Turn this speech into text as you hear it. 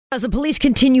As the police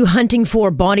continue hunting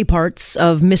for body parts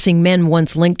of missing men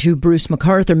once linked to Bruce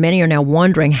McArthur, many are now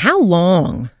wondering, how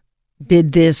long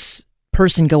did this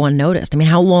person go unnoticed? I mean,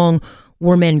 how long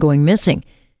were men going missing?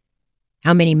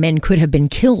 How many men could have been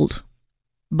killed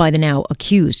by the now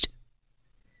accused?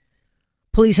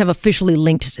 Police have officially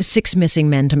linked 6 missing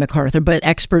men to McArthur, but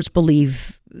experts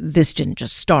believe this didn't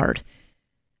just start.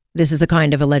 This is the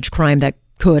kind of alleged crime that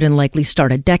could and likely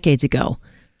started decades ago.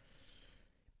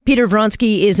 Peter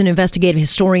Vronsky is an investigative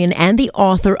historian and the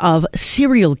author of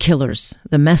Serial Killers,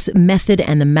 The Method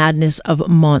and the Madness of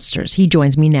Monsters. He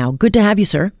joins me now. Good to have you,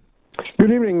 sir.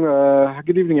 Good evening,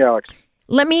 Alex.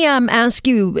 Let me ask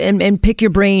you and pick your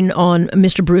brain on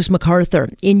Mr. Bruce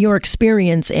McArthur. In your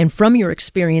experience and from your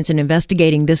experience in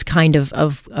investigating this kind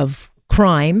of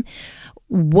crime,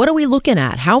 what are we looking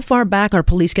at? How far back are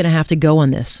police going to have to go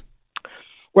on this?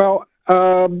 Well,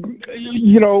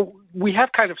 we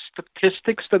have kind of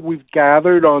statistics that we've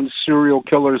gathered on serial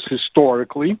killers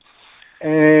historically.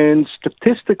 And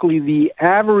statistically, the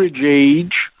average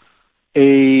age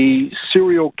a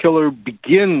serial killer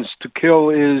begins to kill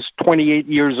is 28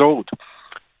 years old.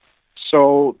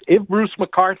 So if Bruce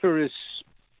McArthur is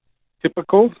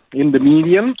typical in the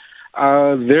median,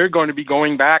 they're going to be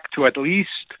going back to at least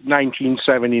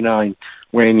 1979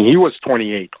 when he was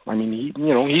 28. I mean,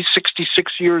 he's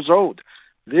 66 years old.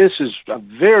 This is a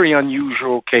very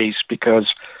unusual case because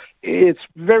it's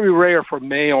very rare for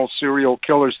male serial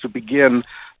killers to begin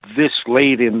this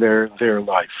late in their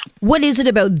life. What is it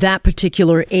about that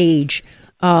particular age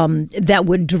that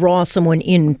would draw someone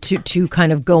in to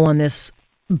kind of go on this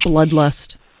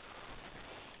bloodlust?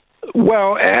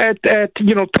 Well, at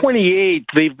 28,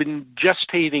 they've been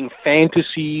gestating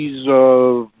fantasies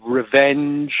of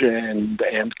revenge and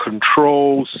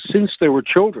control since they were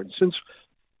children, since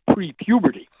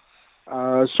pre-puberty.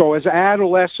 So as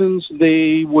adolescents,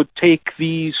 they would take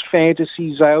these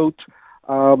fantasies out,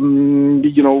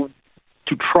 to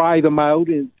try them out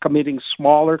in committing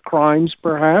smaller crimes,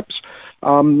 perhaps.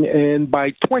 And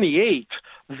by 28,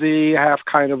 they have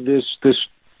kind of this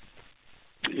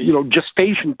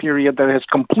gestation period that has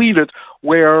completed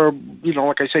where,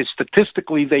 like I say,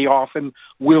 statistically, they often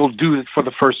will do it for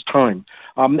the first time.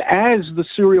 As the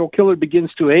serial killer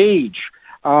begins to age,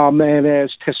 and as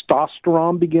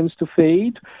testosterone begins to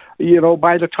fade,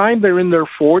 by the time they're in their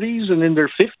 40s and in their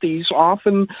 50s,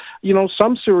 often,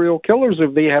 some serial killers,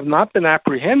 if they have not been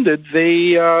apprehended,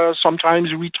 they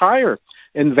sometimes retire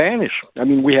and vanish. I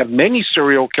mean, we have many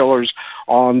serial killers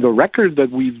on the record that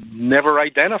we've never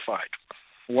identified.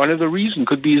 One of the reasons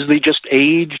could be is they just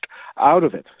aged out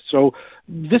of it. So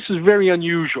this is very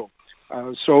unusual.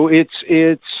 So it's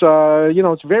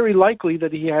very likely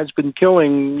that he has been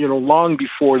killing, long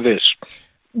before this.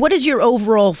 What is your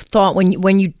overall thought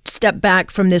when you step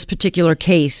back from this particular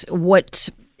case? What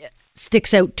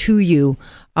sticks out to you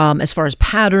as far as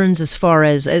patterns, as far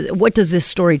as what does this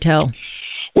story tell?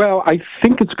 Well, I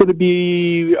think it's going to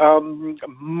be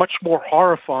much more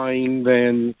horrifying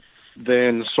than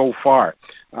so far.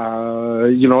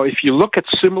 If you look at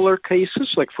similar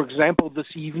cases, like, for example,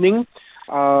 this evening,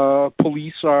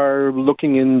 police are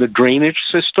looking in the drainage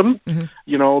system.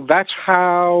 Mm-hmm. That's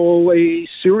how a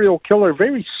serial killer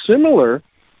very similar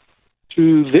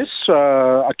to this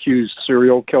accused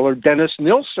serial killer, Dennis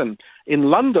Nilsen, in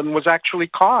London, was actually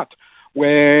caught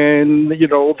when,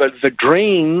 the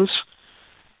drains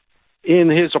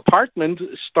in his apartment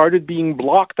started being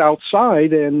blocked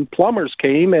outside, and plumbers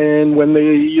came, and when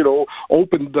they,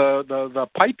 opened the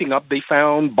piping up, they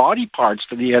found body parts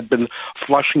that he had been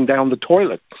flushing down the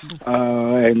toilet,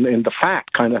 and the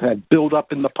fat kind of had built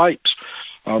up in the pipes.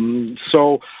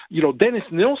 So, Dennis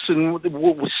Nilsen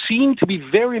was seen to be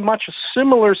very much a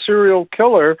similar serial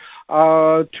killer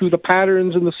to the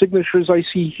patterns and the signatures I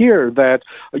see here, that,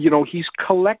 he's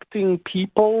collecting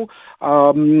people.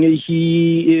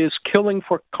 He is killing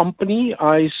for company.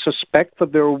 I suspect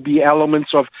that there will be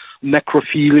elements of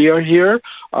necrophilia here,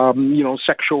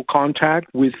 sexual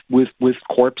contact with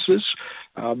corpses.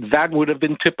 That would have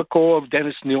been typical of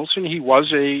Dennis Nilsen. He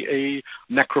was a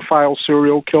necrophile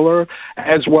serial killer,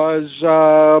 as was,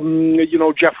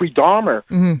 Jeffrey Dahmer,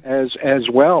 mm-hmm. as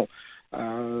well.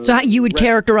 So how you would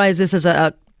characterize this as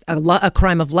a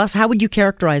crime of lust? How would you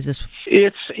characterize this?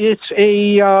 It's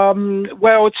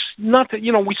not,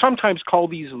 we sometimes call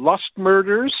these lust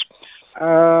murders.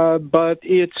 But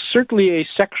it's certainly a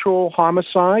sexual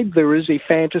homicide. There is a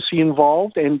fantasy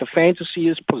involved, and the fantasy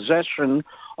is possession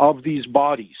of these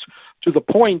bodies, to the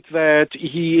point that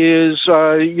he is,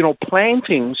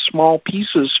 planting small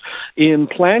pieces in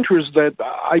planters that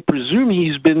I presume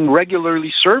he's been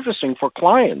regularly servicing for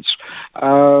clients.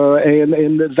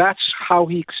 And that's how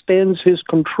he extends his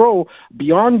control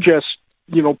beyond just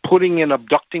putting and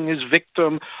abducting his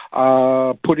victim,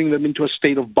 putting them into a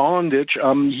state of bondage.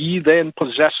 He then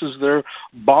possesses their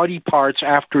body parts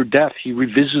after death. He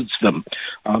revisits them.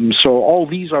 So all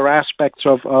these are aspects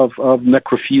of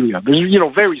necrophilia.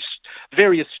 There's,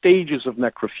 various stages of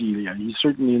necrophilia. He's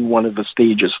certainly in one of the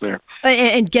stages there.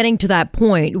 And getting to that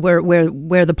point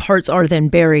where the parts are then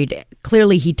buried,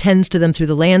 clearly he tends to them through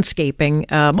the landscaping,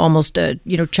 almost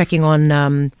checking on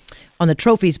the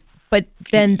trophies. But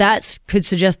then that could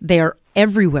suggest they are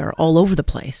everywhere, all over the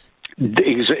place.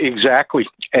 Exactly,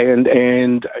 and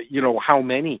how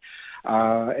many,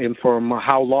 and from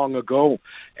how long ago,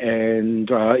 and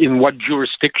in what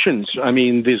jurisdictions. I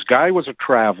mean, this guy was a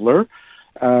traveler,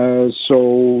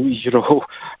 so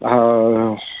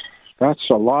that's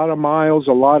a lot of miles,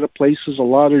 a lot of places, a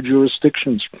lot of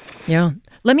jurisdictions. Yeah.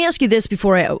 Let me ask you this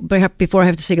before I have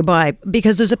to say goodbye,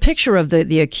 because there's a picture of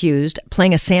the accused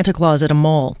playing a Santa Claus at a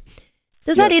mall.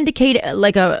 Does that indicate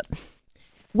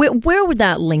where would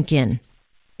that link in?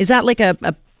 Is that like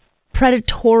a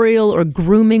predatorial or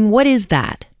grooming? What is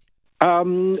that?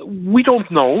 We don't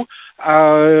know.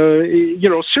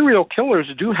 Serial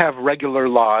killers do have regular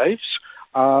lives.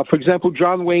 For example,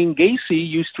 John Wayne Gacy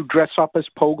used to dress up as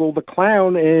Pogo the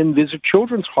Clown and visit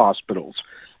children's hospitals.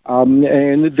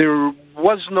 And there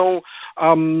was no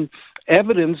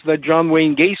evidence that John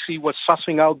Wayne Gacy was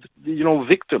sussing out,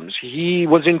 victims. He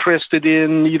was interested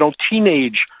in,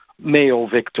 teenage male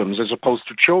victims as opposed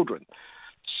to children.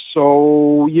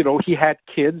 So, he had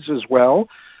kids as well.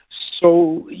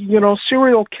 So,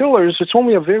 serial killers, it's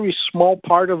only a very small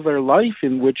part of their life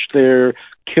in which they're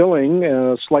killing,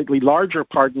 a slightly larger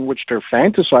part in which they're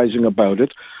fantasizing about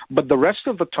it. But the rest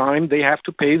of the time, they have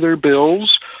to pay their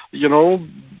bills,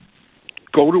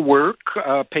 go to work,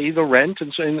 pay the rent,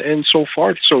 and so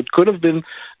forth. So it could have been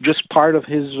just part of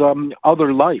his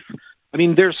other life. I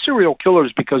mean, they're serial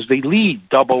killers because they lead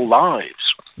double lives.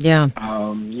 Yeah.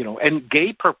 And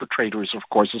gay perpetrators, of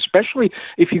course, especially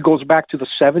if he goes back to the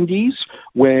 70s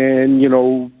when,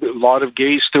 a lot of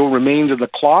gays still remained in the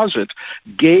closet.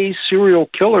 Gay serial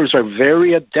killers are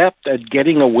very adept at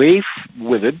getting away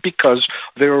with it because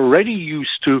they're already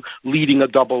used to leading a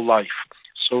double life.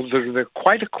 So they're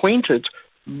quite acquainted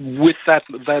with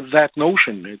that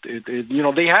notion.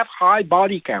 They have high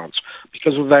body counts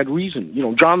because of that reason.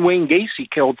 John Wayne Gacy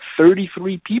killed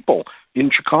 33 people in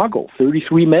Chicago,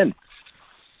 33 men.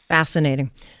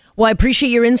 Fascinating. Well, I appreciate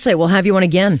your insight. We'll have you on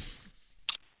again.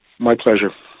 My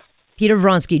pleasure. Peter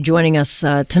Vronsky joining us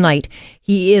tonight.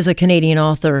 He is a Canadian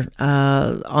author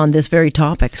on this very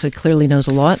topic, so he clearly knows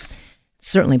a lot.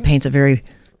 Certainly paints a very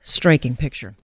striking picture.